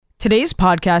Today's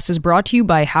podcast is brought to you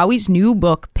by Howie's new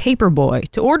book, Paperboy.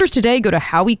 To order today, go to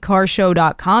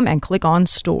howiecarshow.com and click on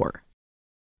store.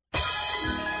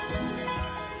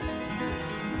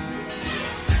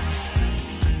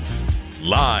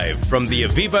 Live from the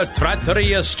Aviva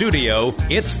Trattoria studio,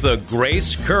 it's the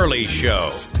Grace Curley Show.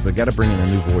 They got to bring in a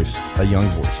new voice, a young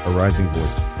voice, a rising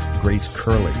voice. Grace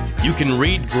Curley. You can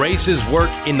read Grace's work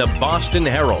in the Boston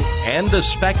Herald and the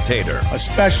Spectator.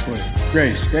 Especially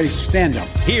Grace. Grace, stand up.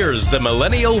 Here's the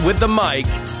millennial with the mic,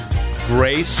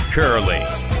 Grace Curley.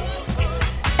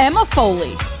 Emma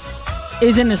Foley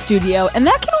is in the studio, and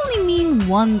that can only mean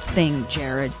one thing,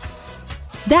 Jared.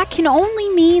 That can only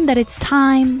mean that it's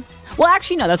time. Well,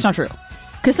 actually, no, that's not true.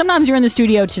 Because sometimes you're in the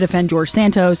studio to defend George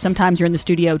Santos, sometimes you're in the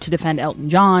studio to defend Elton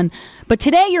John, but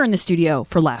today you're in the studio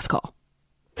for Last Call.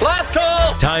 Last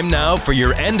Call! Time now for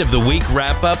your end of the week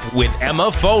wrap-up with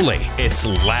Emma Foley. It's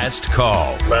Last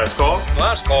Call. Last call.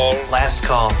 Last call. Last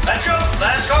call. Let's go.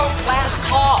 Last call. Last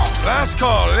call. Last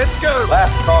call. Let's go.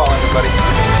 Last call, everybody.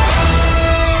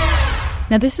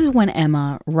 Now, this is when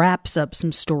Emma wraps up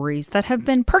some stories that have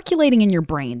been percolating in your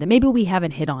brain that maybe we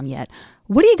haven't hit on yet.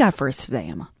 What do you got for us today,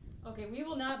 Emma? Okay, we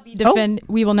will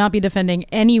not be defending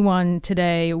anyone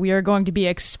today. We are going to be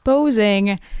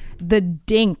exposing the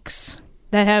DINKs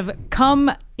that have come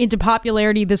into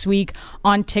popularity this week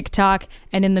on TikTok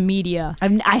and in the media.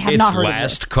 I have not heard of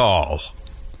this. It's Last Call.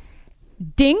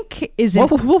 DINK is...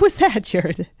 What was that,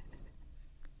 Jared?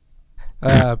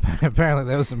 Apparently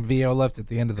there was some VO left at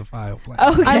the end of the file.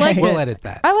 Okay. I liked We'll it. edit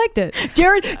that. I liked it.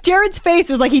 Jared's face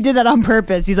was like he did that on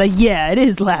purpose. He's like, yeah, it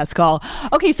is Last Call.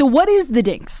 Okay, so what is the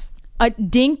DINKs? A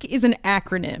DINK is an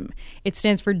acronym. It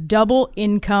stands for Double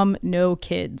Income No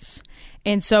Kids.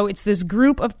 And so it's this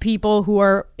group of people who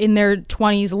are in their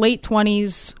 20s, late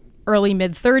 20s, early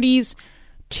mid-30s,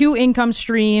 two income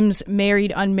streams,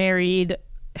 married, unmarried,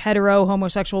 hetero,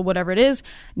 homosexual, whatever it is,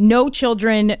 no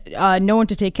children, no one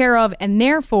to take care of, and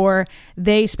therefore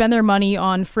they spend their money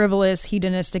on frivolous,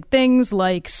 hedonistic things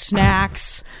like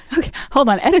snacks. Okay, hold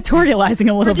on,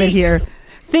 editorializing a little bit here.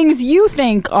 Things you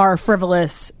think are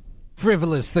frivolous.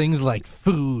 Frivolous things like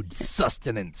food,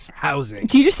 sustenance, housing.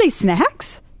 Do you just say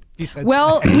snacks?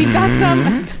 Well, we've got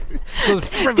some...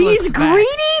 These greedy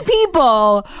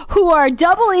people who are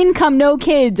double income, no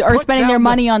kids, are spending their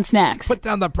money on snacks. Put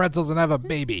down the pretzels and have a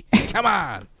baby. Come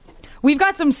on. We've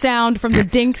got some sound from the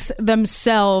DINKs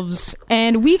themselves,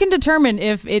 and we can determine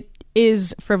if it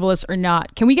is frivolous or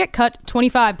not. Can we get cut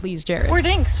 25, please, Jared? We're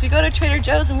DINKs. We go to Trader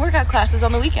Joe's and workout classes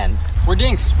on the weekends. We're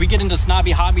DINKs. We get into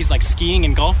snobby hobbies like skiing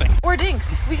and golfing. We're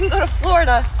DINKs. We can go to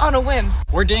Florida on a whim.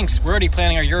 We're DINKs. We're already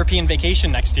planning our European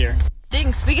vacation next year.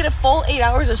 DINKs. We get a full 8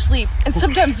 hours of sleep and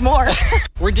sometimes more.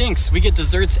 We're DINKs. We get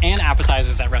desserts and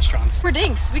appetizers at restaurants. We're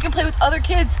DINKs. We can play with other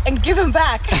kids and give them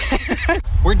back.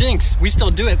 We're DINKs. We still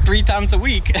do it 3 times a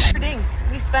week. We're DINKs.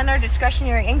 We spend our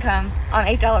discretionary income on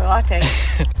 $8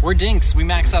 lattes. We're DINKs. We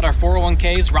max out our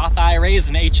 401ks, Roth IRAs,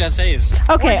 and HSAs.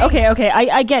 Okay.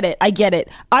 I get it.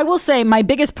 I will say my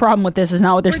biggest problem with this is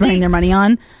not what they're spending their money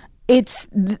on. It's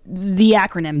the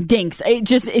acronym DINKs.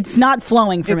 It's not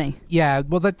flowing for me. Yeah,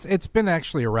 well, it's been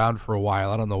actually around for a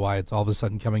while. I don't know why it's all of a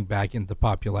sudden coming back into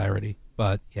popularity,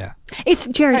 but yeah. It's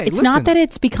Jared. Hey, it's listen. not that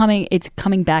it's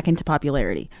coming back into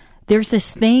popularity. There's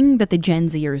this thing that the Gen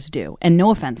Zers do, and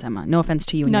no offense, Emma, no offense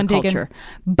to you and None your taken. culture,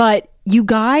 but you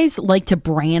guys like to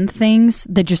brand things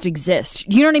that just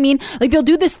exist. You know what I mean? Like they'll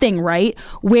do this thing, right,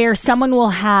 where someone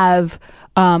will have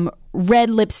red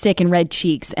lipstick and red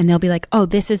cheeks, and they'll be like, "Oh,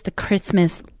 this is the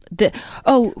Christmas."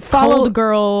 Cold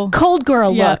girl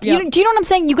Yeah, look. yeah. Do you know what I'm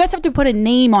saying? You guys have to put a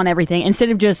name on everything instead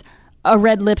of just a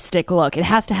red lipstick look. It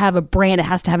has to have a brand. It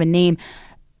has to have a name.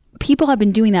 People have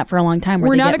been doing that for a long time.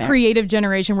 We're not a creative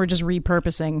generation. We're just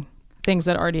repurposing things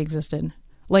that already existed,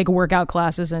 like workout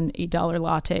classes and $8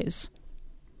 lattes.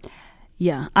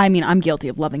 Yeah, I mean, I'm guilty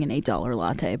of loving an $8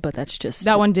 latte, but that's just...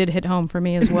 That one did hit home for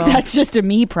me as well. That's just a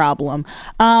me problem.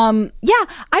 I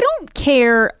don't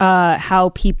care how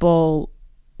people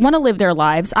want to live their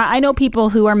lives. I know people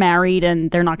who are married and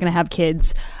they're not going to have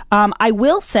kids. I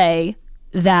will say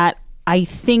that I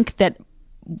think that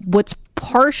what's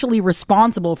partially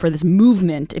responsible for this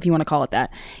movement, if you want to call it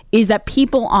that, is that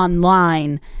people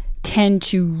online tend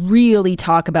to really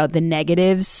talk about the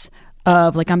negatives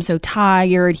of, like, I'm so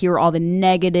tired, here are all the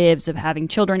negatives of having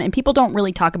children, and people don't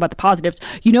really talk about the positives.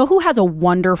 You know who has a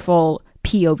wonderful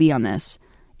POV on this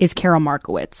is Carol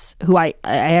Markowitz, who I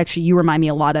actually, you remind me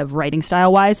a lot of writing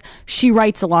style wise. She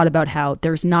writes a lot about how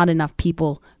there's not enough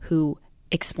people who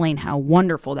explain how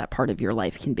wonderful that part of your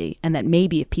life can be, and that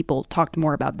maybe if people talked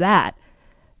more about that,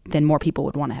 then more people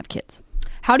would want to have kids.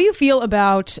 How do you feel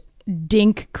about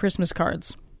DINK Christmas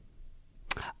cards?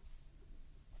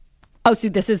 Oh, see,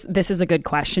 this is a good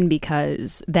question,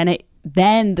 because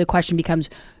then the question becomes,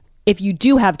 if you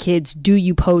do have kids, do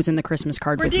you pose in the Christmas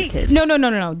card with your kids?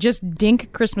 No. Just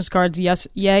DINK Christmas cards. Yes,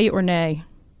 yay or nay?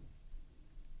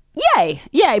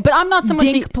 Yay. But I'm not someone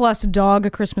DINK plus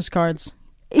dog Christmas cards.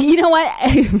 You know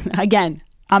what? Again,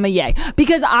 I'm a yay.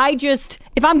 Because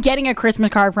if I'm getting a Christmas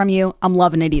card from you, I'm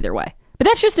loving it either way. But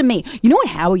that's just me. You know what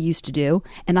Howie used to do?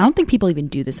 And I don't think people even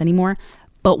do this anymore.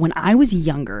 But when I was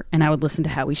younger and I would listen to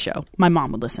Howie's show, my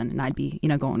mom would listen and I'd be,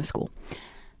 going to school.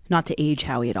 Not to age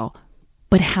Howie at all.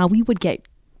 But Howie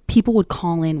people would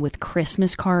call in with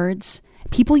Christmas cards.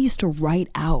 People used to write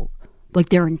out like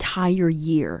their entire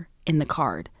year in the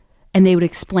card. And they would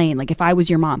explain, like, if I was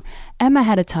your mom, Emma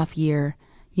had a tough year.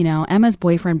 Emma's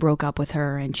boyfriend broke up with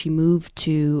her and she moved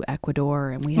to Ecuador.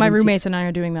 And my roommates and I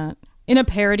are doing that in a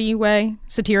parody way,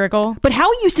 satirical. But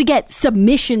Howie used to get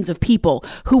submissions of people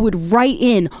who would write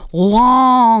in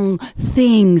long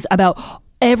things about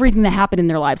everything that happened in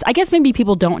their lives. I guess maybe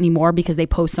people don't anymore because they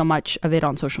post so much of it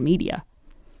on social media.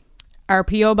 Our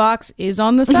P.O. box is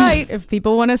on the site if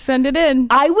people want to send it in.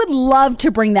 I would love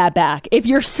to bring that back. If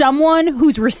you're someone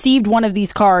who's received one of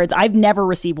these cards, I've never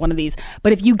received one of these,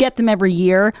 but if you get them every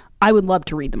year, I would love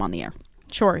to read them on the air.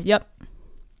 Sure, yep.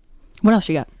 What else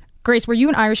you got? Grace, were you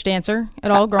an Irish dancer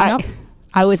at all growing up?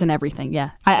 I was in everything,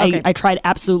 yeah. I tried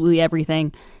absolutely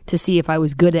everything to see if I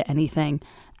was good at anything,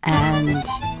 and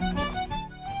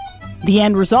the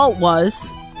end result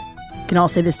was, we can all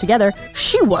say this together,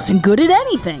 she wasn't good at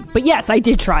anything. But yes, I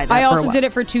did try that. I also did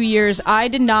it for 2 years. I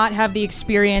did not have the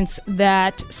experience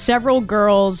that several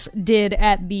girls did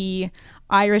at the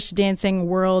Irish Dancing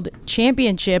World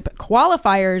Championship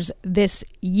qualifiers this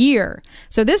year.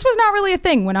 So this was not really a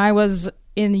thing when I was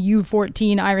in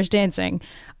U14 Irish dancing.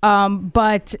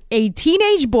 But a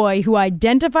teenage boy who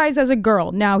identifies as a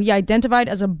girl, now he identified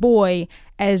as a boy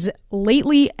as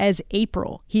lately as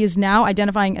April. He is now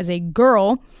identifying as a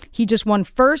girl. He just won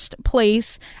first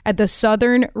place at the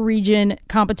Southern Region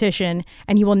competition,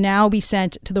 and he will now be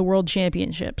sent to the World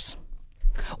Championships.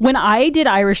 When I did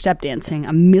Irish step dancing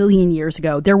a million years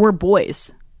ago, there were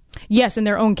boys. Yes, in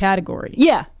their own category.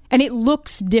 Yeah. And it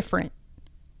looks different.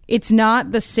 It's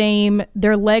not the same.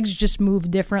 Their legs just move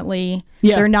differently.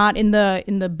 Yeah. They're not in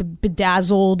the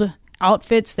bedazzled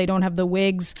outfits. They don't have the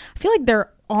wigs. I feel like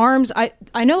their arms,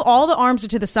 I know all the arms are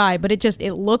to the side, but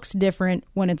it looks different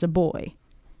when it's a boy.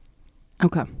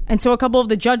 Okay. And so a couple of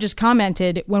the judges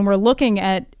commented, when we're looking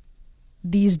at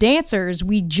these dancers,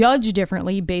 we judge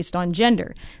differently based on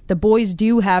gender. The boys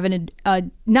do have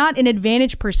not an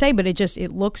advantage per se, but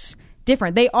it looks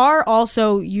different. They are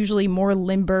also usually more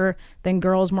limber than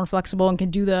girls, more flexible, and can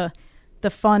do the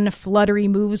fun fluttery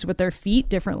moves with their feet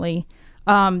differently.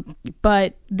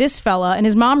 But this fella and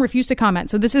his mom refused to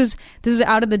comment. So this is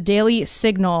out of the Daily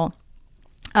Signal,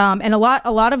 and a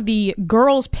lot of the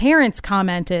girls' parents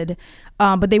commented,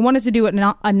 but they wanted to do it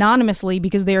anonymously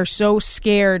because they are so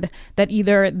scared that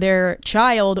either their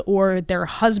child or their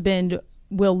husband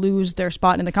will lose their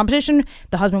spot in the competition.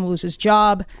 The husband will lose his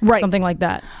job, right? Something like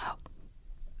that.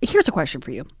 Here's a question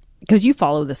for you, because you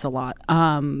follow this a lot,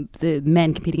 the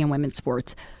men competing in women's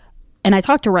sports. And I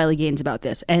talked to Riley Gaines about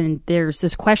this, and there's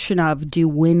this question of, do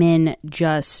women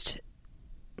just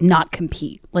not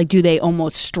compete? Like, do they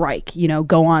almost strike,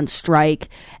 go on strike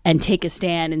and take a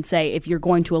stand and say, if you're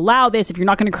going to allow this, if you're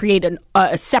not going to create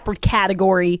a separate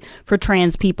category for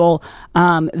trans people,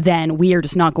 then we are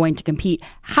just not going to compete.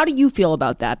 How do you feel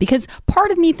about that? Because part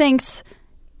of me thinks,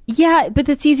 yeah, but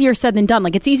it's easier said than done.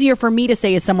 Like, it's easier for me to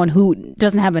say, as someone who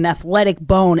doesn't have an athletic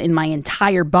bone in my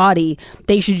entire body,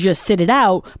 they should just sit it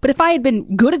out. But if I had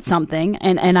been good at something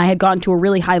and I had gotten to a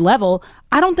really high level,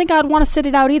 I don't think I'd want to sit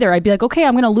it out either. I'd be like, okay,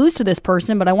 I'm going to lose to this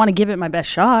person, but I want to give it my best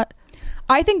shot.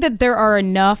 I think that there are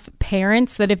enough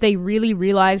parents that if they really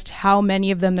realized how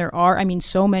many of them there are, I mean,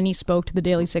 so many spoke to the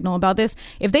Daily Signal about this,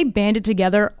 if they banded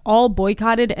together, all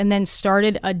boycotted, and then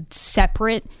started a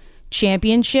separate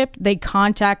championship, they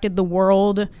contacted the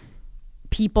world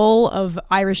people of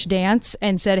Irish dance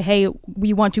and said, hey,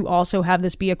 we want to also have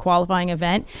this be a qualifying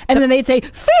event. And then they'd say,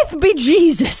 faith be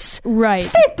Jesus. Right.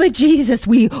 Faith be Jesus.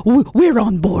 We're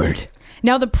on board.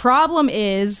 Now, the problem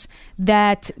is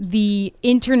that the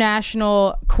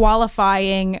International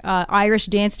Qualifying Irish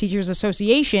Dance Teachers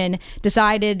Association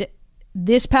decided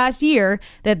this past year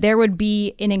that there would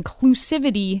be an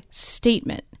inclusivity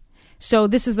statement. So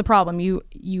this is the problem.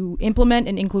 You implement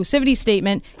an inclusivity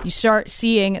statement, you start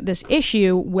seeing this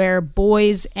issue where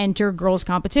boys enter girls'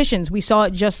 competitions. We saw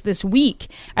it just this week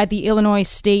at the Illinois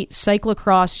State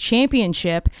Cyclocross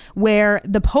Championship, where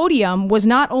the podium was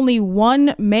not only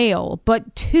one male,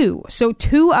 but two. So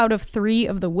 2 out of 3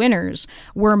 of the winners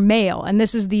were male. And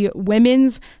this is the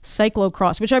women's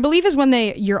cyclocross, which I believe is when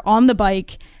you're on the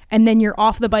bike and then you're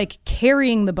off the bike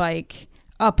carrying the bike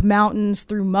up mountains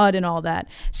through mud and all that.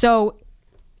 So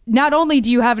not only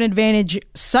do you have an advantage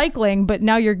cycling, but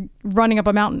now you're running up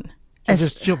a mountain.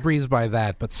 She'll breeze by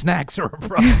that, but snacks are a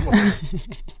problem.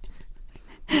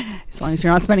 As long as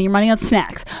you're not spending your money on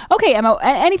snacks. Okay, Emma,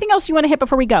 anything else you want to hit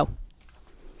before we go?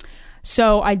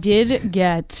 So I did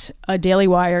get a Daily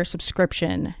Wire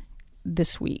subscription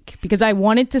this week because I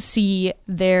wanted to see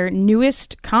their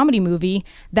newest comedy movie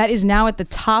that is now at the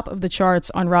top of the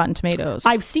charts on Rotten Tomatoes.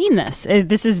 I've seen this.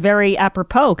 This is very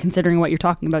apropos considering what you're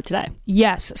talking about today.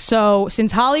 Yes. So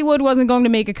since Hollywood wasn't going to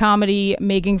make a comedy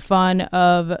making fun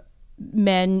of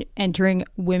men entering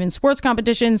women's sports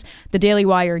competitions, the Daily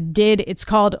Wire did. It's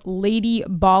called Lady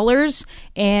Ballers.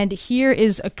 And here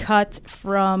is a cut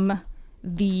from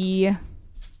the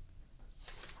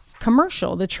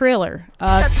commercial, the trailer.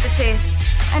 Cut to the chase.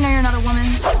 I know you're not a woman.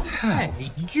 Hey,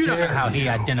 you know how he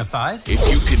identifies. If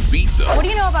you can beat them. What do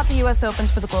you know about the U.S.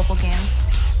 Opens for the Global Games?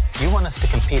 You want us to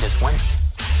compete as women.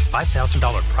 $5,000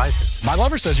 prizes. My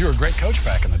lover says you were a great coach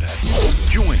back in the day.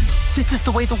 Join. This is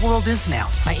the way the world is now.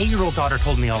 My 8-year-old daughter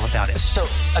told me all about it. So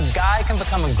a guy can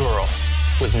become a girl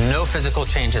with no physical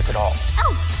changes at all.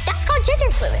 Oh, that's called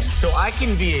gender fluid. So I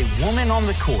can be a woman on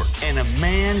the court and a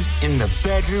man in the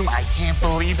bedroom. I can't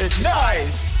believe it.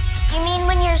 Nice. You mean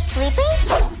when you're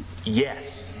sleeping?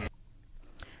 Yes.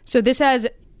 So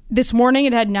this morning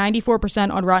it had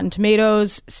 94% on Rotten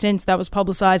Tomatoes. Since that was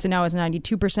publicized, and now it's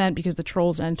 92% because the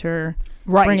trolls enter,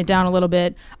 bring it down a little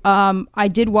bit. I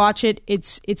did watch it.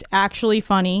 It's actually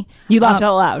funny. You laughed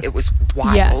out loud. It was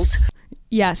wild.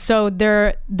 Yes. So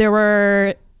there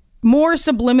were more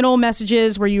subliminal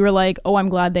messages where you were like, oh, I'm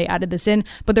glad they added this in.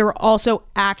 But there were also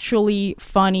actually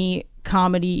funny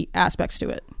comedy aspects to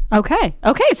it. Okay.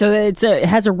 So it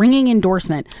has a ringing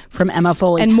endorsement from Emma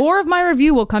Foley. And more of my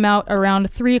review will come out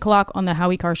around 3 o'clock on the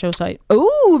Howie Carr Show site.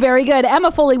 Ooh, very good.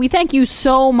 Emma Foley, we thank you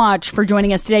so much for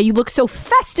joining us today. You look so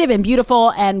festive and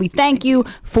beautiful, and we thank you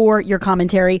for your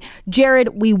commentary.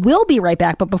 Jared, we will be right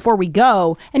back, but before we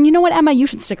go, and you know what, Emma, you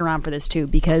should stick around for this too,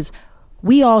 because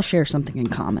we all share something in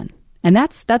common. And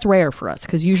that's rare for us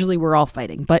because usually we're all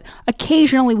fighting. But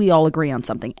occasionally we all agree on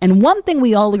something. And one thing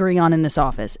we all agree on in this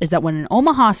office is that when an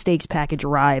Omaha Steaks package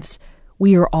arrives,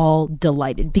 we are all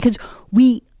delighted because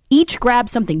we each grab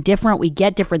something different. We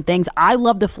get different things. I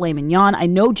love the filet mignon. I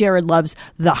know Jared loves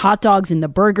the hot dogs and the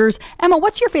burgers. Emma,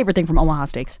 what's your favorite thing from Omaha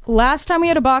Steaks? Last time we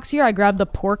had a box here, I grabbed the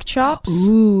pork chops.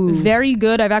 Ooh. Very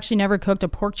good. I've actually never cooked a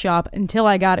pork chop until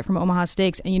I got it from Omaha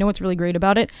Steaks. And you know what's really great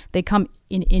about it? They come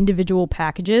in individual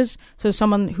packages. So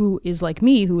someone who is like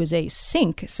me, who is a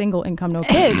single income, no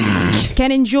kids,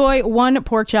 can enjoy one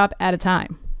pork chop at a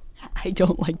time. I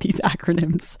don't like these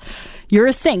acronyms. You're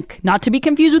a sink, not to be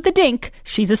confused with the DINK.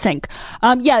 She's a sink.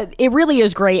 Yeah, it really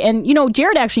is great. And, you know,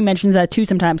 Jared actually mentions that too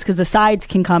sometimes because the sides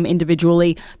can come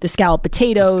individually. The scalloped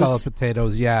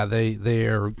potatoes. Yeah, they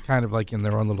are kind of like in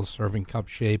their own little serving cup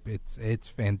shape. It's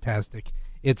fantastic.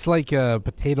 It's like a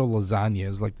potato lasagna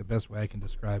is like the best way I can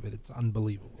describe it. It's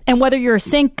unbelievable. And whether you're a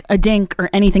sink, a dink,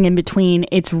 or anything in between,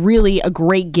 it's really a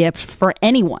great gift for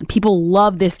anyone. People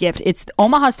love this gift. It's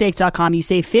omahasteaks.com. You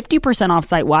save 50% off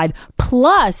site-wide.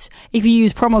 Plus, if you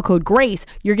use promo code GRACE,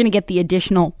 you're going to get the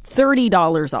additional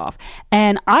 $30 off.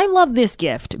 And I love this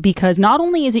gift because not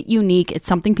only is it unique, it's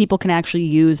something people can actually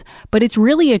use, but it's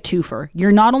really a twofer.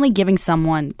 You're not only giving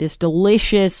someone this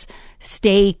delicious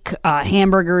steak,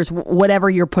 hamburgers, whatever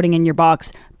you're putting in your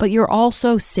box, but you're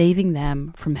also saving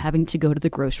them from having to go to the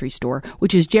grocery store,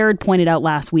 which, as Jared pointed out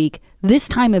last week, this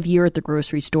time of year at the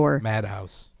grocery store,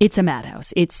 madhouse. It's a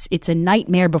madhouse. It's a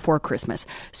nightmare before Christmas.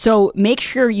 So make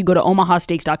sure you go to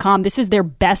omahasteaks.com. This is their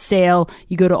best sale.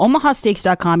 You go to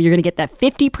omahasteaks.com. You're going to get that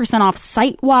 50% off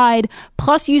site-wide,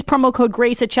 plus use promo code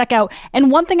GRACE at checkout.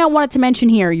 And one thing I wanted to mention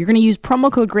here, you're going to use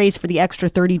promo code GRACE for the extra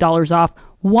 $30 off.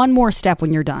 One more step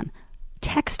when you're done.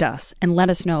 Text us and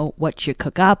let us know what you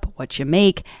cook up, what you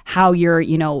make, how you're,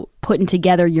 putting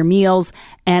together your meals,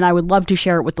 and I would love to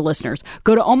share it with the listeners.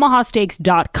 Go to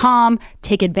omahasteaks.com,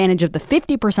 take advantage of the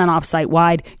 50% off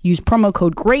site-wide, use promo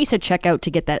code GRACE at checkout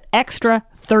to get that extra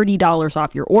 $30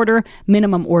 off your order.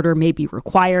 Minimum order may be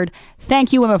required.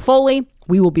 Thank you, Emma Foley.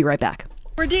 We will be right back.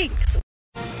 We're dinks.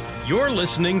 You're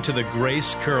listening to The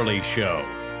Grace Curley Show.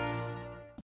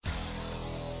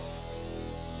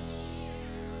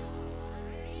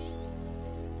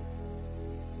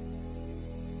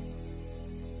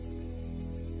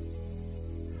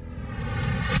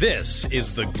 This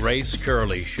is the Grace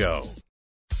Curley Show.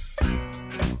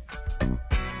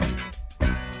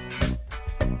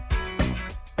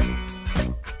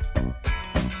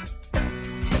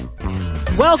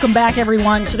 Welcome back,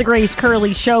 everyone, to the Grace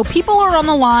Curley Show. People are on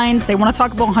the lines. They want to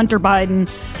talk about Hunter Biden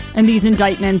and these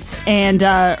indictments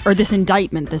or this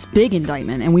indictment, this big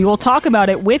indictment, and we will talk about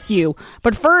it with you.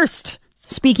 But first,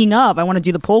 speaking of, I want to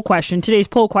do the poll question. Today's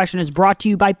poll question is brought to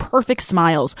you by Perfect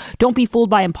Smiles. Don't be fooled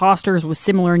by imposters with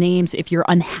similar names. If you're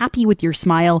unhappy with your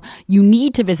smile, you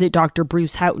need to visit Dr.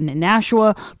 Bruce Houghton in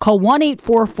Nashua. Call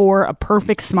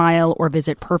 1-844-A-PERFECT-SMILE or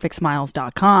visit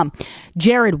perfectsmiles.com.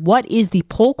 Jared, what is the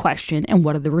poll question and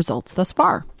what are the results thus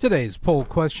far? Today's poll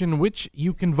question, which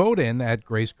you can vote in at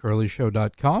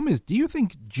gracecurleyshow.com, is: do you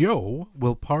think Joe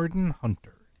will pardon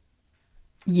Hunter?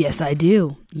 Yes, I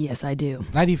do. Yes, I do.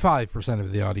 95%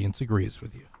 of the audience agrees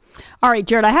with you. All right,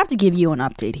 Jared, I have to give you an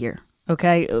update here.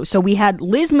 Okay, so we had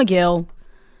Liz McGill,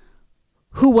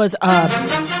 who was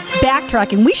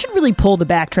backtracking. We should really pull the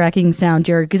backtracking sound,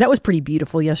 Jared, because that was pretty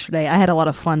beautiful yesterday. I had a lot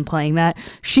of fun playing that.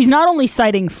 She's not only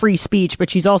citing free speech, but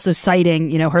she's also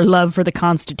citing, her love for the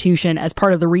Constitution as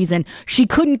part of the reason she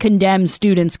couldn't condemn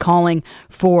students calling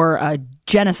for a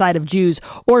genocide of Jews,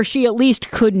 or she at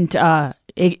least couldn't.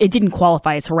 It didn't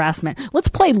qualify as harassment. Let's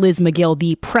play Liz McGill,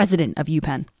 the president of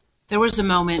UPenn. There was a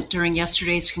moment during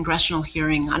yesterday's congressional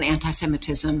hearing on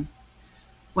anti-Semitism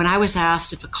when I was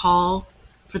asked if a call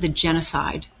for the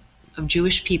genocide of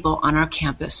Jewish people on our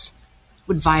campus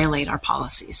would violate our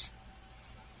policies.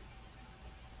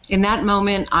 In that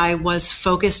moment, I was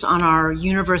focused on our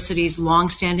university's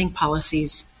longstanding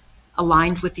policies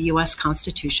aligned with the U.S.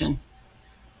 Constitution,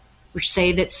 which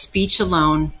say that speech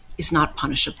alone is not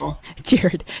punishable.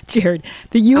 Jared,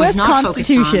 the U.S.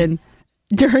 Constitution,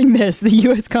 during this, the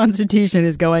U.S. Constitution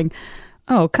is going,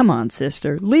 oh, come on,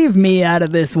 sister, leave me out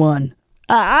of this one.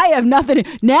 I have nothing.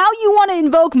 Now you want to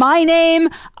invoke my name?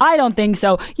 I don't think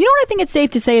so. You know what I think it's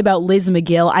safe to say about Liz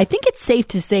McGill? I think it's safe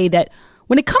to say that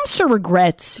when it comes to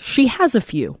regrets, she has a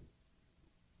few.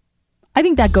 I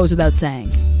think that goes without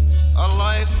saying. A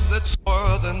life that's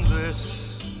more than this.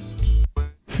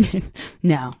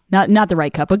 No, not the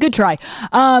right cup, but good try.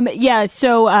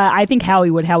 So I think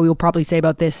Howie will probably say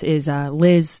about this is,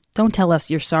 Liz, don't tell us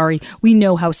you're sorry. We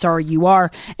know how sorry you are.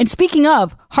 And speaking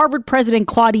of, Harvard President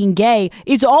Claudine Gay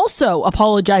is also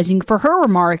apologizing for her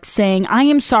remarks, saying, I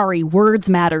am sorry, words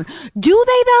matter. Do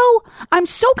they, though? I'm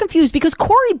so confused because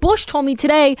Cori Bush told me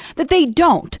today that they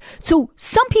don't. So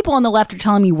some people on the left are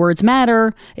telling me words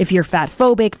matter. If you're fat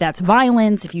phobic, that's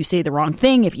violence. If you say the wrong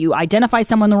thing, if you identify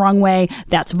someone the wrong way,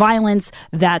 that's violence,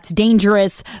 that's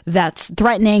dangerous, that's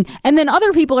threatening. And then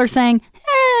other people are saying,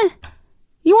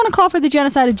 you want to call for the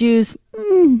genocide of Jews?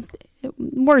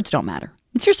 Words don't matter.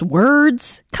 It's just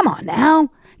words. Come on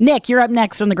now. Nick, you're up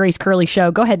next on the Grace Curley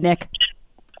Show. Go ahead, Nick.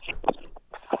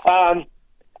 At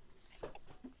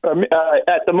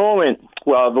the moment,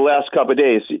 the last couple of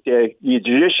days, the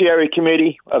Judiciary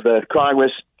Committee of the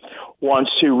Congress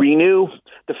wants to renew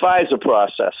the FISA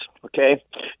process, okay?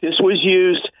 This was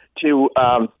used to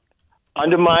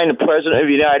undermine the President of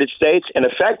the United States, and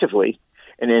effectively,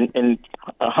 and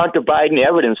Hunter Biden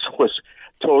evidence was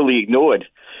totally ignored,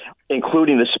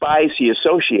 including the spies he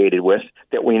associated with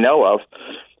that we know of,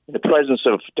 the presence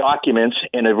of documents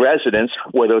in a residence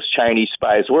where those Chinese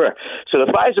spies were. So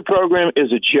the FISA program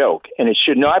is a joke, and it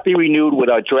should not be renewed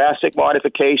without drastic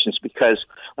modifications because,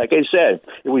 like I said,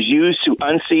 it was used to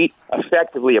unseat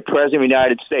effectively a President of the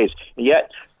United States, and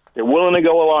yet they're willing to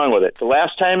go along with it. The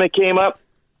last time it came up,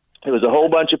 there was a whole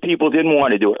bunch of people who didn't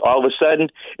want to do it. All of a sudden,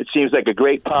 it seems like a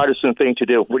great partisan thing to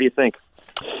do. What do you think?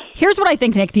 Here's what I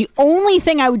think, Nick. The only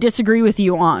thing I would disagree with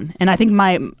you on, and I think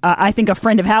I think a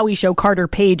friend of Howie's show, Carter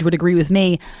Page, would agree with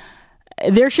me,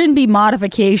 there shouldn't be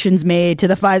modifications made to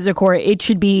the FISA court. It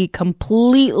should be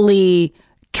completely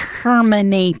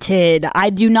terminated. I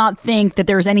do not think that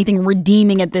there's anything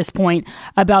redeeming at this point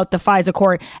about the FISA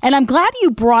court. And I'm glad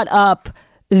you brought up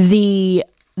the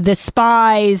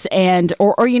spies and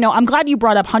I'm glad you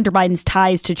brought up Hunter Biden's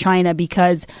ties to China,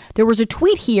 because there was a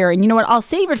tweet here, and you know what, I'll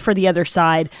save it for the other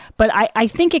side, but I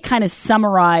think it kind of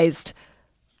summarized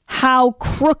how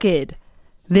crooked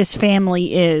this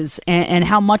family is and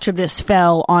how much of this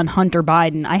fell on Hunter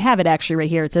Biden. I have it actually right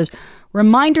here. It says,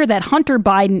 reminder that Hunter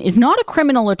Biden is not a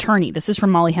criminal attorney. This is from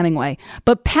Molly Hemingway,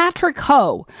 but Patrick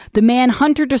Ho, the man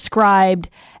Hunter described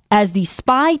as the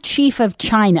spy chief of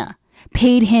China,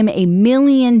 paid him $1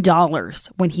 million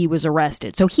when he was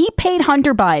arrested. So he paid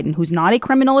Hunter Biden, who's not a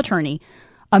criminal attorney,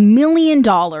 $1 million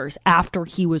after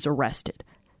he was arrested.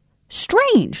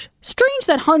 Strange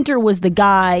that Hunter was the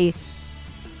guy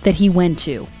that he went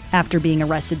to after being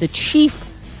arrested, the chief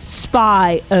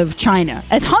spy of China,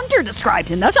 as Hunter described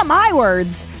him. That's not my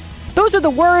words. Those are the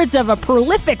words of a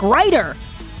prolific writer,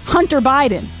 Hunter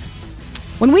Biden.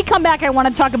 When we come back, I want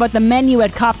to talk about the menu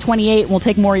at COP28. We'll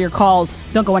take more of your calls.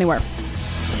 Don't go anywhere.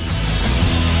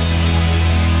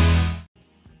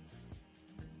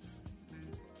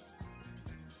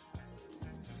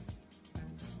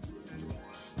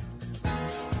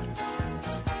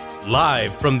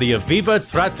 Live from the Aviva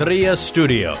Trattoria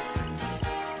studio.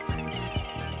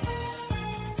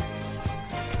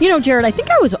 You know, Jared, I think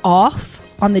I was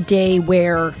off on the day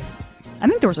where, I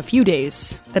think there was a few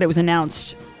days that it was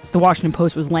announced the Washington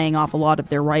Post was laying off a lot of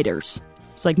their writers.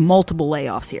 It's like multiple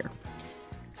layoffs here.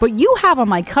 But you have on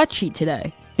my cut sheet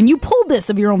today, and you pulled this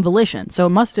of your own volition, so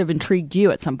it must have intrigued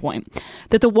you at some point,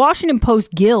 that the Washington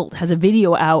Post Guild has a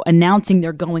video out announcing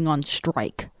they're going on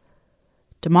strike.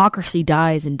 Democracy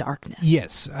dies in darkness.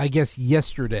 Yes, I guess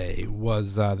yesterday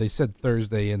was, they said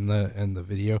Thursday in the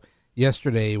video.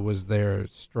 Yesterday was their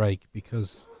strike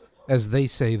because, as they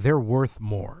say, they're worth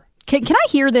more. Can I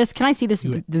hear this? Can I see this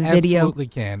You video? Absolutely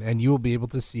can, and you will be able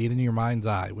to see it in your mind's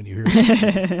eye when you hear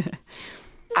it.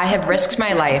 I have risked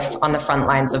my life on the front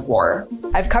lines of war.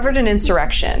 I've covered an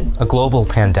insurrection, A global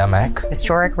pandemic.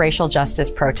 Historic racial justice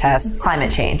protests,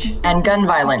 climate change, And gun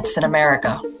violence in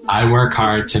America. I work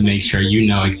hard to make sure you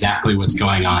know exactly what's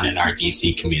going on in our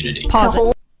DC community.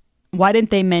 Why didn't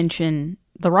they mention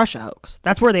the Russia hoax?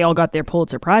 That's where they all got their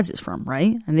Pulitzer Prizes from,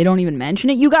 right? And they don't even mention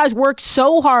it. You guys worked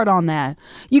so hard on that.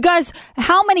 You guys,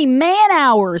 how many man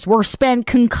hours were spent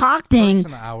concocting?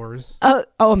 Person hours.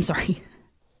 I'm sorry.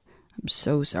 I'm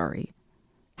so sorry.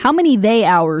 How many they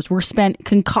hours were spent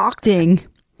concocting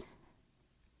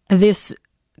this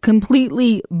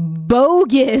completely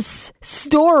bogus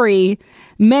story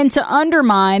meant to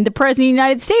undermine the President of the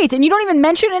United States? And you don't even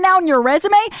mention it now in your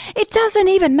resume? It doesn't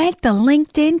even make the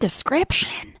LinkedIn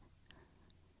description.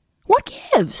 What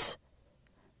gives?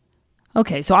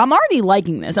 Okay, so I'm already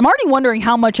liking this. I'm already wondering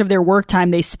how much of their work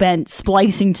time they spent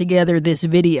splicing together this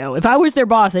video. If I was their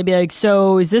boss, I'd be like,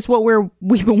 so is this what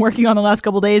we've been working on the last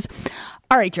couple days?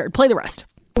 All right, Jared, play the rest.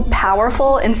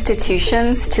 Powerful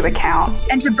institutions to account.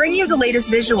 And to bring you the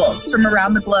latest visuals from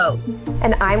around the globe.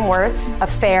 And I'm worth a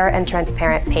fair and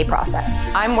transparent pay process.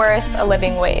 I'm worth a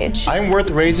living wage. I'm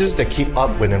worth raises that keep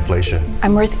up with inflation.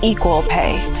 I'm worth equal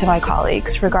pay to my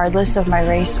colleagues, regardless of my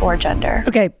race or gender.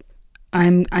 Okay,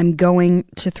 I'm going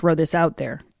to throw this out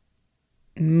there.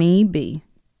 Maybe,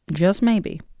 just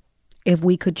maybe, if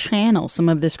we could channel some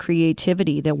of this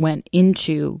creativity that went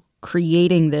into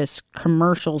creating this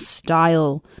commercial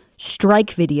style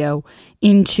strike video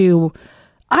into,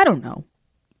 I don't know,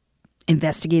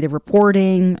 investigative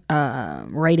reporting,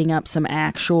 writing up some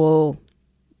actual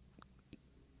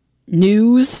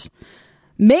news,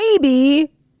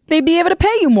 maybe they'd be able to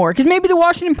pay you more, because maybe the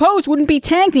Washington Post wouldn't be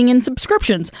tanking in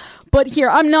subscriptions. But here,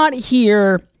 I'm not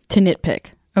here to nitpick,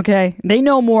 okay? They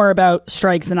know more about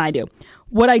strikes than I do.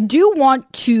 What I do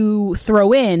want to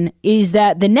throw in is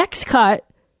that the next cut,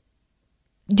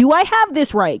 do I have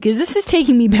this right? Because this is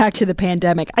taking me back to the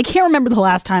pandemic. I can't remember the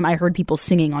last time I heard people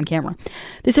singing on camera.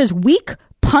 This is weak,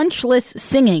 punchless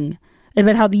singing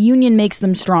about how the union makes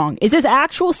them strong. Is this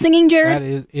actual singing,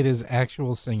 Jared? It is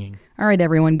actual singing. All right,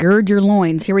 everyone, gird your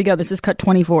loins. Here we go. This is cut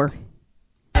 24.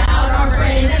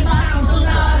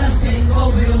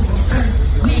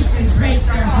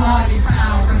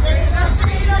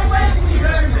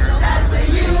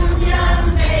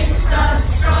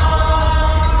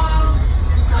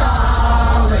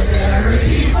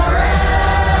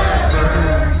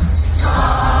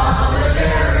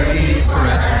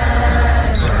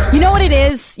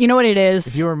 You know what it is?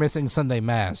 If you were missing Sunday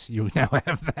Mass, you now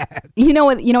have that. You know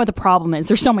what the problem is?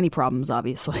 There's so many problems,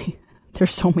 obviously.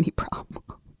 There's so many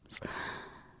problems.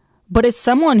 But as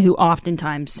someone who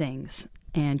oftentimes sings,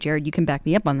 and Jared, you can back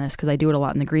me up on this because I do it a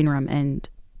lot in the green room, and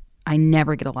I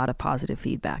never get a lot of positive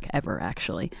feedback ever,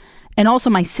 actually. And also,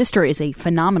 my sister is a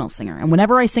phenomenal singer. And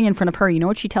whenever I sing in front of her, you know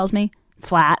what she tells me?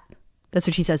 Flat. That's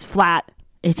what she says. Flat.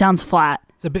 It sounds flat.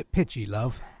 It's a bit pitchy,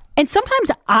 love. And sometimes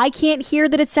I can't hear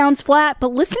that it sounds flat,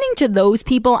 but listening to those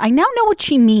people, I now know what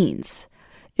she means.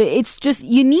 It's just,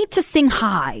 you need to sing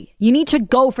high. You need to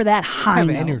go for that high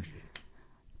note. Have energy.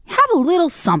 Have a little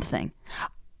something.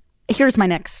 Here's my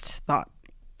next thought.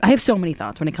 I have so many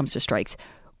thoughts when it comes to strikes.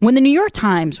 When the New York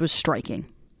Times was striking,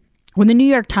 when the New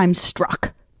York Times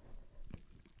struck,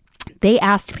 they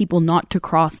asked people not to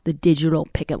cross the digital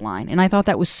picket line. And I thought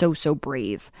that was so, so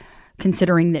brave,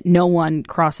 considering that no one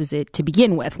crosses it to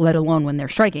begin with, let alone when they're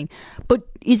striking. But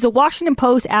is the Washington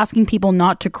Post asking people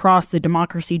not to cross the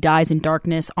democracy dies in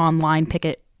darkness online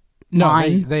picket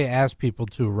line? No, they ask people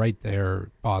to write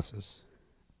their bosses.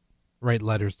 write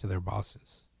letters to their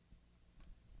bosses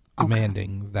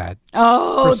demanding that.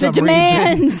 Oh, the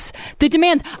demands. The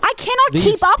demands. I cannot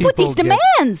keep up with these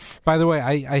demands. By the way,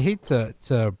 I hate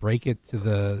to break it to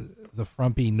the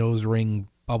frumpy nose ring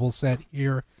bubble set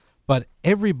here, but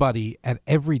everybody at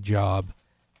every job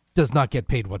does not get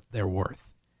paid what they're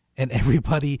worth. And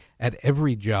everybody at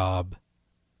every job,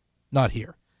 not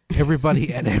here,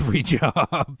 everybody at every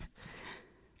job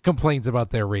complains about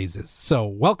their raises. So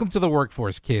welcome to the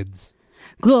workforce, kids.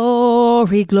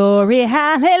 Glory, glory,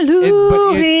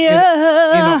 hallelujah.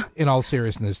 In all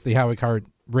seriousness, the Howard Hart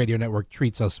Radio Network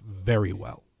treats us very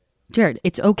well. Jared,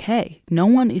 it's okay.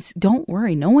 Don't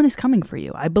worry. No one is coming for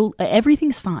you.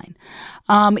 Everything's fine.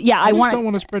 I don't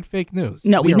want to spread fake news.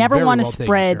 No, we never want to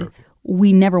spread.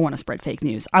 We never want to spread fake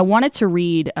news. I wanted to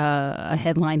read a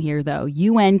headline here, though.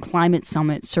 UN Climate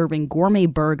Summit serving gourmet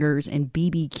burgers and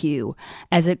BBQ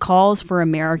as it calls for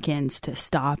Americans to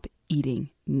stop eating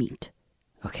meat.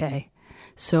 Okay,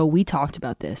 so we talked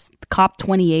about this.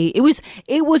 COP28. It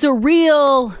was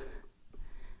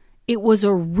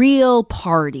a real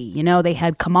party. You know, they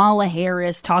had Kamala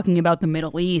Harris talking about the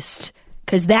Middle East,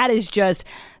 because that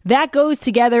goes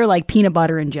together like peanut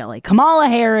butter and jelly. Kamala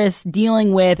Harris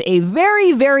dealing with a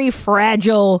very, very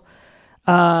fragile,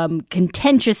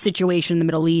 contentious situation in the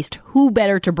Middle East. Who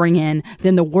better to bring in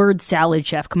than the word salad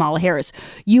chef Kamala Harris?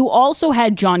 You also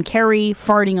had John Kerry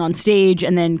farting on stage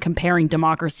and then comparing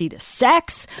democracy to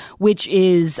sex, which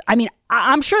is,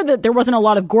 I'm sure that there wasn't a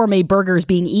lot of gourmet burgers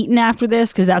being eaten after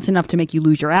this, because that's enough to make you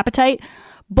lose your appetite.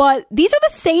 But these are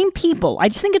the same people. I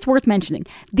just think it's worth mentioning.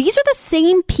 These are the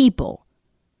same people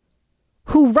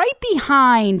who, right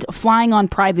behind flying on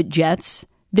private jets,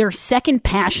 their second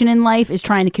passion in life is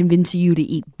trying to convince you to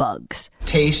eat bugs.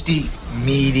 Tasty,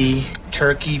 meaty,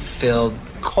 turkey-filled,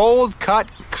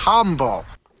 cold-cut combo.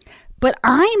 But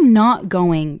I'm not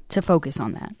going to focus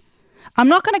on that. I'm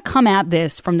not going to come at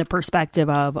this from the perspective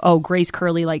of, Grace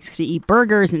Curley likes to eat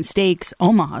burgers and steaks,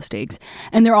 Omaha steaks,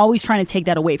 and they're always trying to take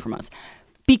that away from us.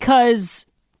 Because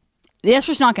that's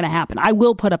just not going to happen. I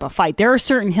will put up a fight. There are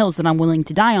certain hills that I'm willing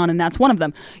to die on, and that's one of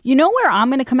them. You know where I'm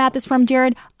going to come at this from,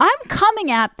 Jared? I'm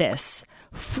coming at this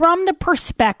from the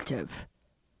perspective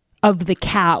of the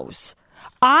cows.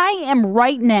 I am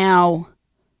right now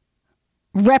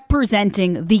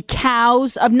representing the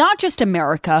cows of not just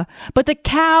America, but the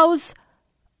cows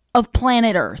of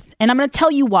planet Earth. And I'm going to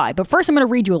tell you why. But first, I'm going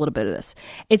to read you a little bit of this.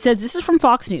 It says, this is from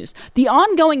Fox News. The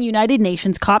ongoing United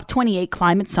Nations COP28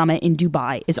 climate summit in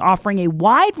Dubai is offering a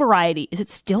wide variety. Is it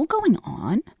still going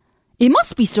on? It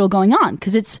must be still going on,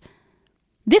 because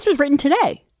this was written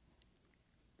today.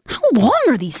 How long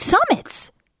are these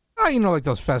summits? Like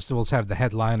those festivals have the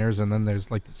headliners, and then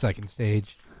there's like the second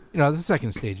stage. The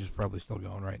second stage is probably still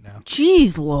going right now.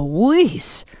 Jeez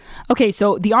Louise. Okay,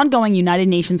 so the ongoing United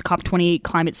Nations COP28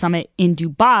 Climate Summit in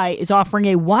Dubai is offering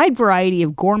a wide variety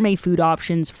of gourmet food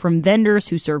options from vendors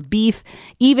who serve beef,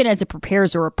 even as it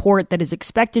prepares a report that is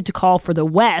expected to call for the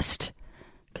West,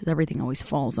 because everything always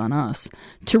falls on us,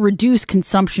 to reduce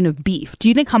consumption of beef. Do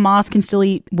you think Hamas can still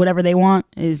eat whatever they want?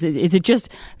 Is it just,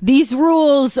 these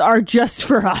rules are just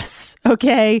for us,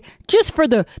 okay? Just for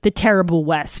the terrible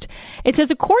West. It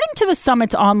says, according to the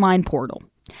summit's online portal,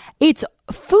 its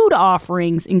food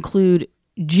offerings include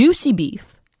juicy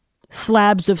beef,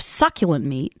 slabs of succulent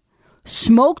meat,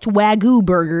 smoked Wagyu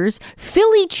burgers,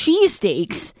 Philly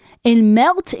cheesesteaks, and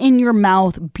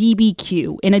melt-in-your-mouth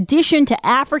BBQ, in addition to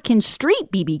African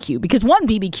street BBQ, because one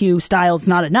BBQ style is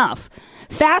not enough,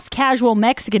 fast casual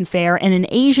Mexican fare, and an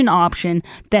Asian option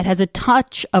that has a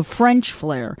touch of French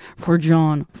flair for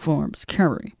John Forbes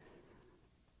Kerry.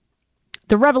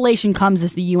 The revelation comes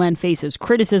as the UN faces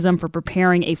criticism for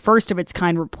preparing a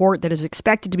first-of-its-kind report that is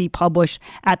expected to be published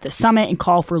at the summit and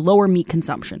call for lower meat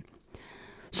consumption.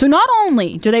 So not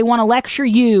only do they want to lecture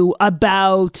you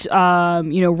about,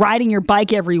 riding your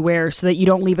bike everywhere so that you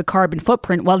don't leave a carbon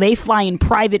footprint while they fly in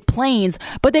private planes,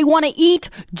 but they want to eat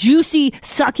juicy,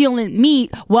 succulent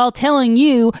meat while telling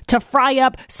you to fry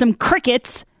up some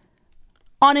crickets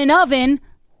on an oven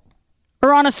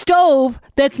or on a stove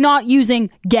that's not using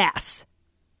gas.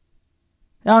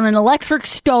 On an electric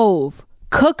stove.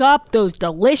 Cook up those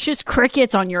delicious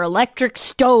crickets on your electric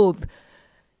stove.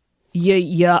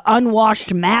 You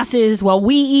unwashed masses while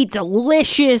we eat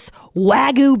delicious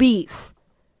Wagyu beef.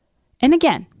 And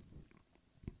again,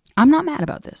 I'm not mad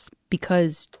about this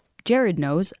because Jared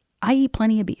knows I eat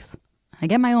plenty of beef. I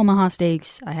get my Omaha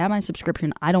steaks. I have my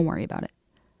subscription. I don't worry about it.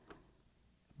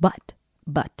 But,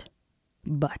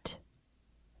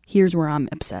 here's where I'm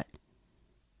upset.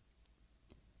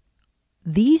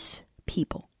 These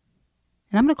people,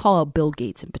 and I'm going to call out Bill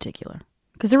Gates in particular,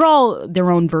 because they're all their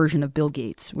own version of Bill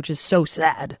Gates, which is so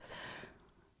sad.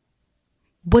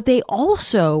 But they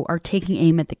also are taking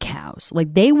aim at the cows.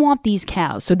 Like, they want these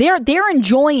cows. So they're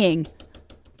enjoying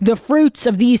the fruits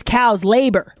of these cows'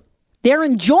 labor. They're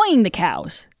enjoying the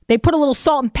cows. They put a little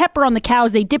salt and pepper on the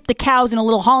cows. They dip the cows in a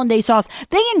little hollandaise sauce.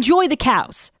 They enjoy the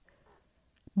cows.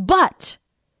 But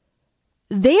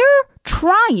they're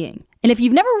trying, and if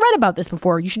you've never read about this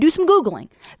before, you should do some Googling.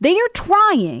 They are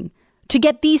trying to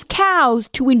get these cows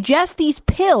to ingest these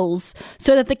pills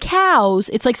so that the cows,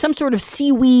 it's like some sort of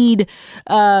seaweed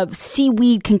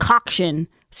concoction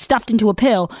stuffed into a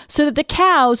pill, so that the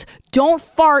cows don't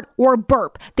fart or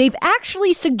burp. They've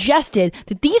actually suggested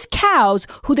that these cows,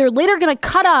 who they're later going to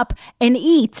cut up and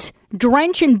eat,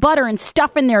 drench in butter and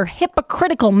stuff in their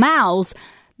hypocritical mouths,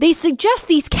 they suggest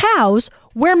these cows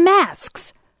wear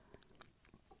masks.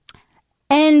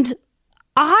 And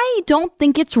I don't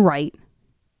think it's right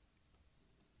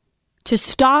to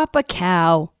stop a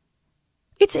cow.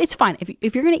 It's fine.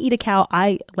 If you're going to eat a cow,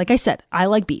 like I said, I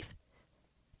like beef.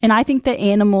 And I think that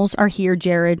animals are here,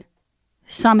 Jared.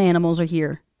 Some animals are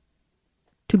here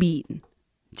to be eaten.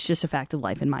 It's just a fact of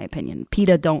life, in my opinion.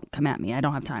 PETA, don't come at me. I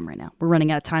don't have time right now. We're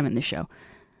running out of time in this show.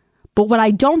 But what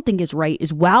I don't think is right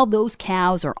is while those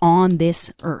cows are on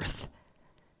this earth,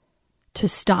 to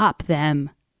stop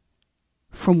them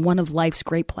from one of life's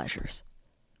great pleasures,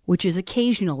 which is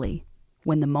occasionally,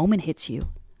 when the moment hits you,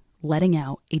 letting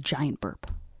out a giant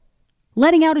burp.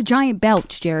 Letting out a giant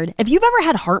belch, Jared. If you've ever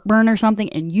had heartburn or something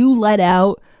and you let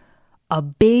out a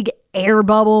big air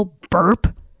bubble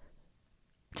burp,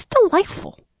 it's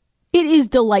delightful. It is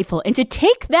delightful. And to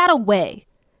take that away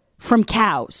from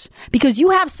cows because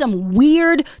you have some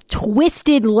weird,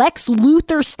 twisted Lex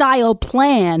Luthor style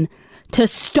plan to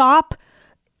stop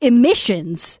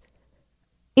emissions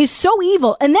is so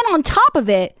evil. And then on top of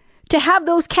it, to have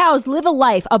those cows live a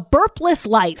life, a burpless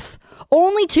life,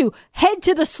 only to head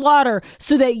to the slaughter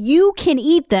so that you can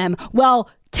eat them while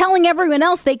telling everyone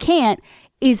else they can't,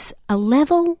 is a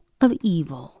level of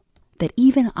evil that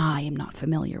even I am not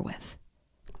familiar with.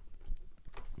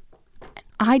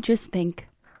 I just think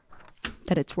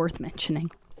that it's worth mentioning.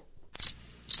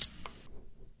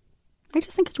 I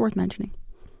just think it's worth mentioning.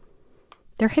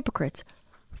 They're hypocrites.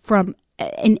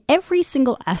 In every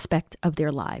single aspect of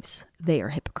their lives, they are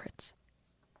hypocrites.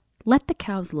 Let the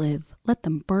cows live. Let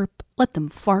them burp. Let them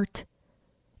fart.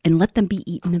 And let them be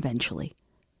eaten eventually.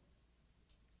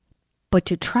 But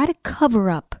to try to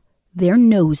cover up their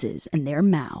noses and their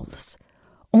mouths,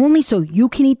 only so you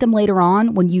can eat them later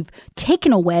on when you've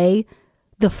taken away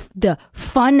the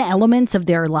fun elements of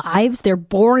their lives, their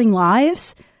boring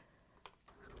lives,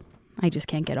 I just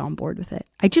can't get on board with it.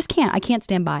 I just can't. I can't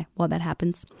stand by while that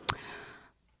happens.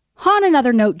 On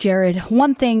another note, Jared,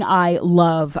 one thing I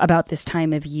love about this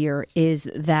time of year is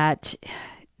that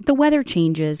the weather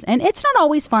changes, and it's not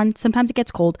always fun. Sometimes it gets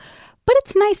cold, but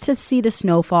it's nice to see the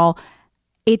snowfall.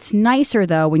 It's nicer,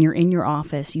 though, when you're in your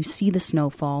office, you see the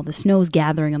snowfall, the snow's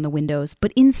gathering on the windows,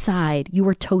 but inside you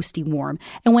are toasty warm.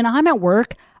 And when I'm at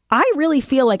work, I really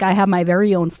feel like I have my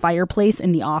very own fireplace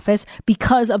in the office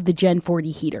because of the Gen 40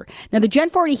 heater. Now, the Gen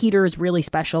 40 heater is really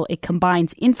special. It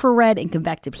combines infrared and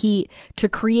convective heat to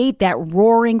create that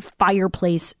roaring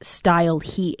fireplace style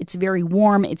heat. It's very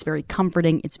warm. It's very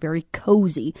comforting. It's very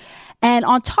cozy. And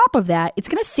on top of that, it's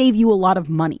going to save you a lot of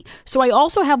money. So I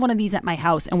also have one of these at my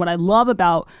house. And what I love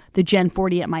about the Gen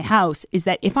 40 at my house is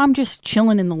that if I'm just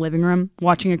chilling in the living room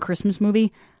watching a Christmas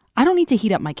movie, I don't need to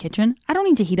heat up my kitchen. I don't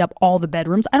need to heat up all the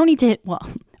bedrooms. I don't need to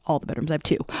all the bedrooms, I have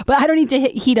 2. But I don't need to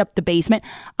heat up the basement.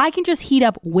 I can just heat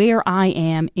up where I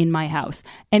am in my house.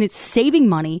 And it's saving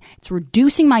money, it's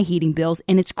reducing my heating bills,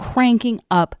 and it's cranking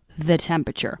up the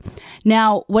temperature.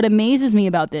 Now, what amazes me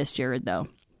about this, Jared, though,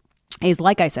 is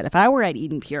like I said, if I were at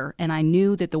Eden Pure and I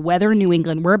knew that the weather in New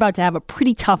England, we're about to have a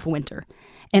pretty tough winter,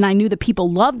 and I knew that people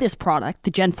love this product,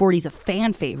 the Gen 40 is a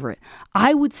fan favorite,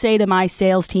 I would say to my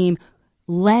sales team,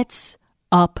 let's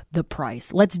up the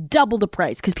price. Let's double the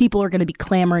price because people are going to be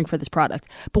clamoring for this product.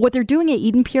 But what they're doing at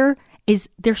Eden Pure is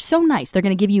they're so nice. They're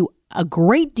going to give you a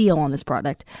great deal on this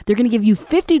product. They're going to give you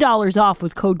 $50 off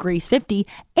with code GRACE50.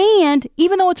 And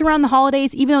even though it's around the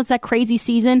holidays, even though it's that crazy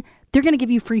season, they're going to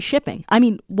give you free shipping. I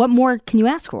mean, what more can you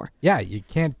ask for? Yeah, you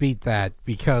can't beat that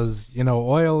because,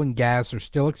 oil and gas are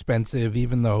still expensive,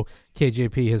 even though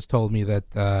KJP has told me that,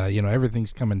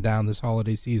 everything's coming down. This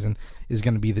holiday season is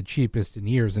going to be the cheapest in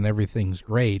years and everything's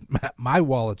great. My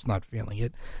wallet's not feeling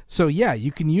it. So, yeah,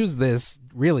 you can use this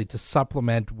really to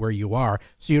supplement where you are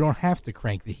so you don't have to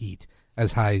crank the heat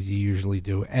as high as you usually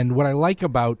do. And what I like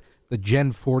about the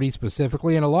Gen 40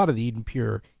 specifically, and a lot of the Eden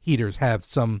Pure heaters have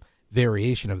some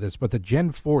variation of this, but the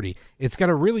Gen 40, it's got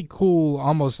a really cool,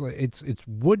 almost it's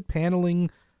wood paneling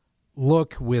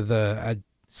look with a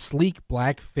sleek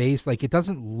black face. Like, it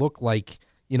doesn't look like,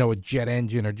 a jet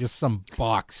engine or just some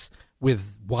box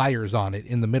with wires on it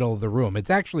in the middle of the room. It's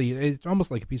almost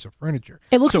like a piece of furniture.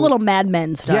 It looks a little Mad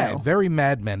Men style. Yeah, very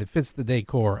Mad Men. It fits the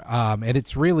decor, and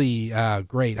it's really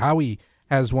great. Howie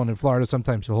has one in Florida.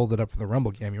 Sometimes he'll hold it up for the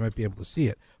Rumble Cam. You might be able to see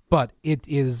it. But it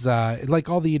is, like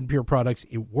all the Eden Pure products,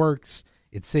 it works,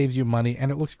 it saves you money,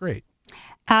 and it looks great.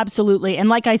 Absolutely. And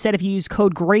like I said, if you use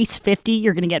code GRACE50,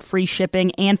 you're going to get free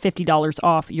shipping and $50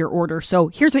 off your order. So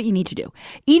here's what you need to do.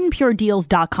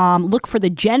 EdenPureDeals.com. Look for the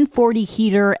Gen 40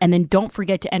 heater, and then don't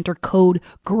forget to enter code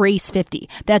GRACE50.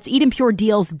 That's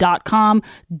EdenPureDeals.com.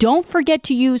 Don't forget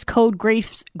to use code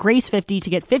GRACE50 to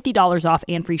get $50 off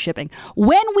and free shipping.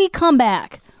 When we come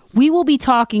back, we will be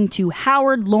talking to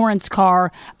Howard Lawrence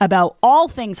Carr about all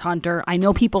things Hunter. I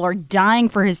know people are dying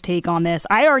for his take on this.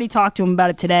 I already talked to him about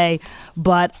it today,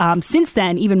 but since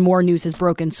then, even more news has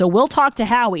broken. So we'll talk to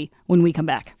Howie when we come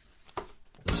back.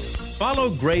 Follow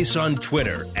Grace on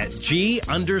Twitter at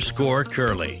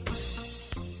 @G_Curley.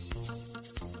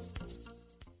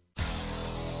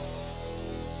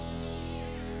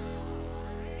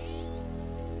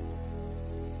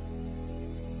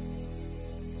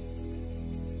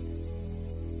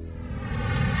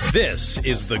 This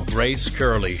is the Grace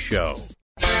Curley Show.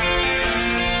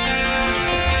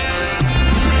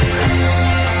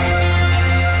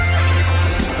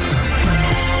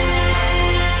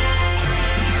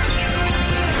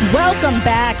 Welcome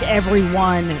back,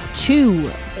 everyone,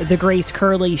 to the Grace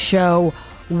Curley Show.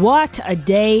 What a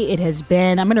day it has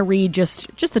been. I'm going to read just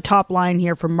the top line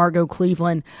here from Margot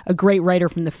Cleveland, a great writer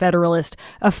from The Federalist.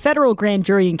 A federal grand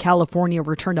jury in California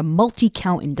returned a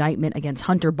multi-count indictment against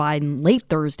Hunter Biden late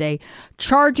Thursday,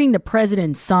 charging the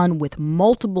president's son with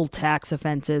multiple tax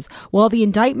offenses. While the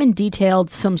indictment detailed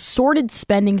some sordid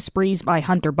spending sprees by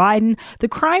Hunter Biden, the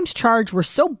crimes charged were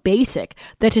so basic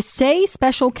that to say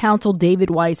special counsel David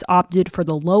Weiss opted for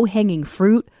the low-hanging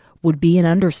fruit would be an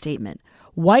understatement.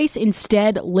 Weiss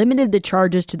instead limited the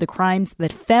charges to the crimes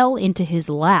that fell into his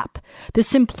lap. The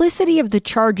simplicity of the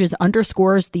charges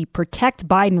underscores the Protect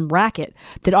Biden racket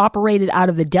that operated out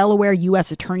of the Delaware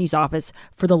U.S. Attorney's Office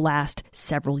for the last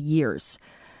several years.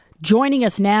 Joining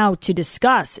us now to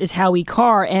discuss is Howie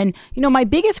Carr. And, my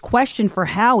biggest question for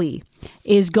Howie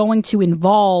is going to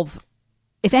involve,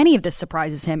 if any of this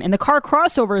surprises him. And the Car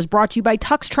Crossover is brought to you by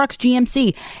Tux Trucks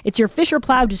GMC. It's your Fisher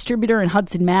Plow distributor in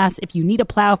Hudson, Mass. If you need a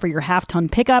plow for your half-ton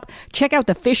pickup, check out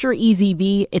the Fisher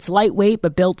EZV. It's lightweight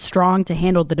but built strong to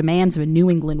handle the demands of a New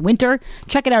England winter.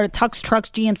 Check it out at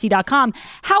TuxTrucksGMC.com.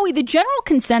 Howie, the general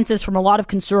consensus from a lot of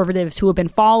conservatives who have been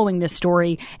following this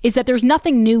story is that there's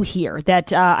nothing new here.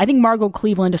 That I think Margot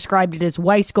Cleveland described it as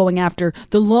Weiss going after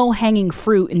the low-hanging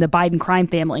fruit in the Biden crime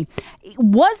family.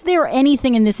 Was there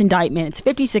anything in this indictment?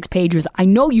 It's 56 pages. I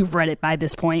know you've read it by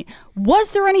this point.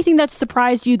 Was there anything that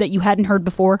surprised you that you hadn't heard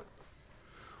before?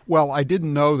 Well, I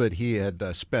didn't know that he had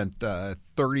spent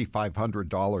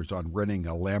 $3,500 on renting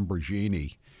a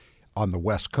Lamborghini on the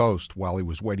West Coast while he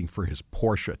was waiting for his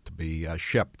Porsche to be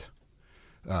shipped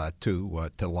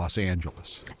to Los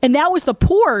Angeles. And that was the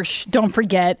Porsche, don't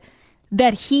forget,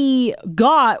 that he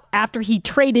got after he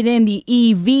traded in the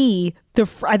EV.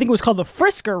 I think it was called the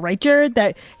Frisker, right, Jared?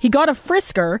 That he got a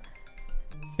Frisker.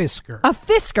 A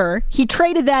Fisker. He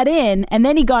traded that in, and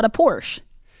then he got a Porsche.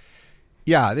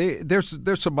 Yeah, there's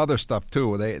some other stuff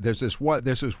too. There's this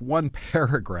one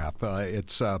paragraph.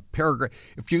 It's paragraph.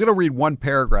 If you're going to read one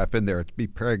paragraph in there, it'd be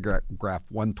paragraph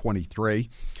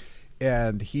 123,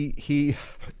 and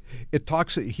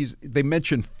they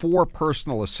mention 4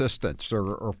 personal assistants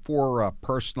or 4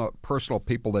 personal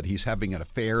people that he's having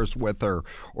affairs with, or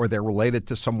they're related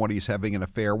to someone he's having an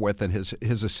affair with, and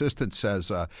his assistant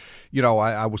says, I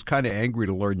was kind of angry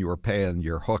to learn you were paying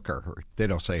your hooker. Or they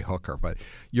don't say hooker, but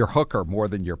your hooker more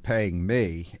than you're paying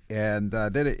me, and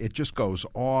then it just goes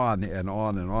on and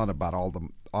on and on about all the.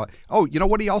 You know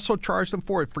what he also charged them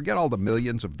for? Forget all the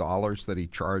millions of dollars that he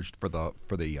charged for the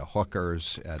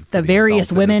hookers and the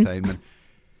various women.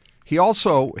 He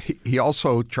also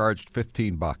charged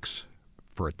 $15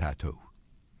 for a tattoo.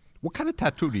 What kind of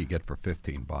tattoo do you get for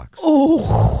 $15?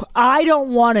 Oh, I don't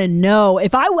want to know.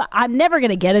 I'm never going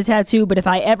to get a tattoo, but if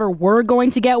I ever were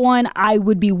going to get one, I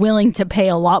would be willing to pay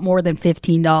a lot more than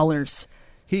 $15.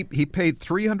 He paid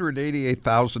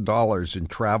 $388,000 in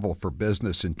travel for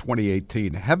business in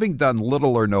 2018, having done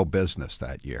little or no business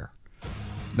that year.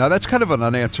 Now, that's kind of an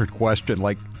unanswered question.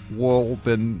 Like, well,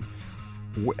 then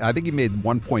I think he made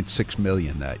 $1.6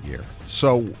 million that year.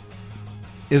 So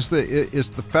Is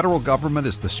the federal government,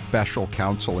 is the special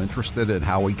counsel interested in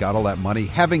how he got all that money,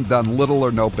 having done little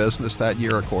or no business that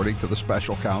year, according to the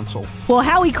special counsel? Well,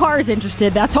 Howie Carr is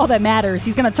interested. That's all that matters.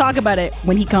 He's going to talk about it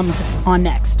when he comes on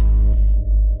next.